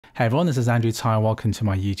Hey everyone, this is Andrew Tyre. Welcome to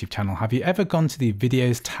my YouTube channel. Have you ever gone to the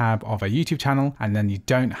videos tab of a YouTube channel and then you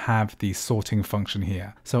don't have the sorting function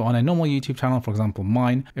here? So on a normal YouTube channel, for example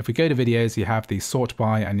mine, if we go to videos, you have the sort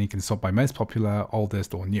by and you can sort by most popular,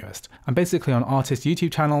 oldest or newest. And basically on artist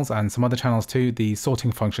YouTube channels and some other channels too, the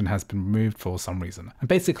sorting function has been removed for some reason. And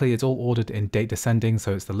basically it's all ordered in date descending,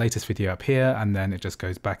 so it's the latest video up here and then it just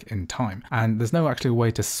goes back in time. And there's no actual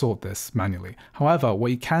way to sort this manually. However,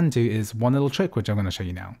 what you can do is one little trick which I'm going to show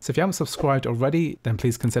you now. So if you haven't subscribed already, then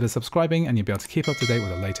please consider subscribing and you'll be able to keep up to date with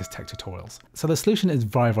the latest tech tutorials. So the solution is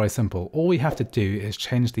very simple. All we have to do is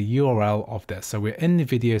change the URL of this. So we're in the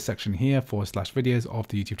video section here, /videos of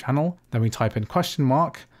the YouTube channel. Then we type in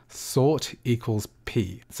 $sort equals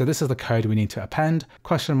P. So this is the code we need to append,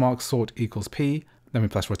 $sort equals P. Then we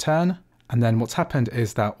press return. And then what's happened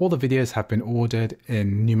is that all the videos have been ordered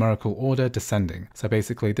in numerical order descending. So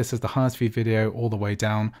basically this is the highest viewed video all the way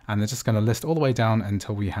down, and they're just going to list all the way down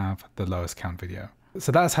until we have the lowest count video.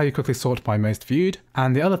 So that's how you quickly sort by most viewed.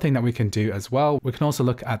 And the other thing that we can do as well, we can also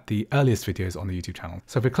look at the earliest videos on the YouTube channel.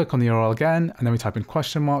 So if we click on the URL again, and then we type in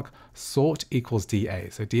 $sort equals DA.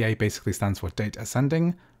 So DA basically stands for date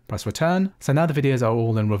ascending. Press return. So now the videos are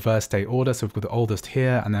all in reverse date order. So we've got the oldest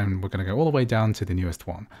here, and then we're going to go all the way down to the newest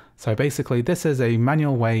one. So basically this is a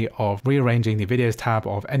manual way of rearranging the videos tab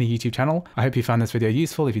of any YouTube channel. I hope you found this video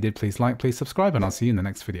useful. If you did, please like, please subscribe, and I'll see you in the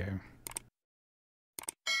next video.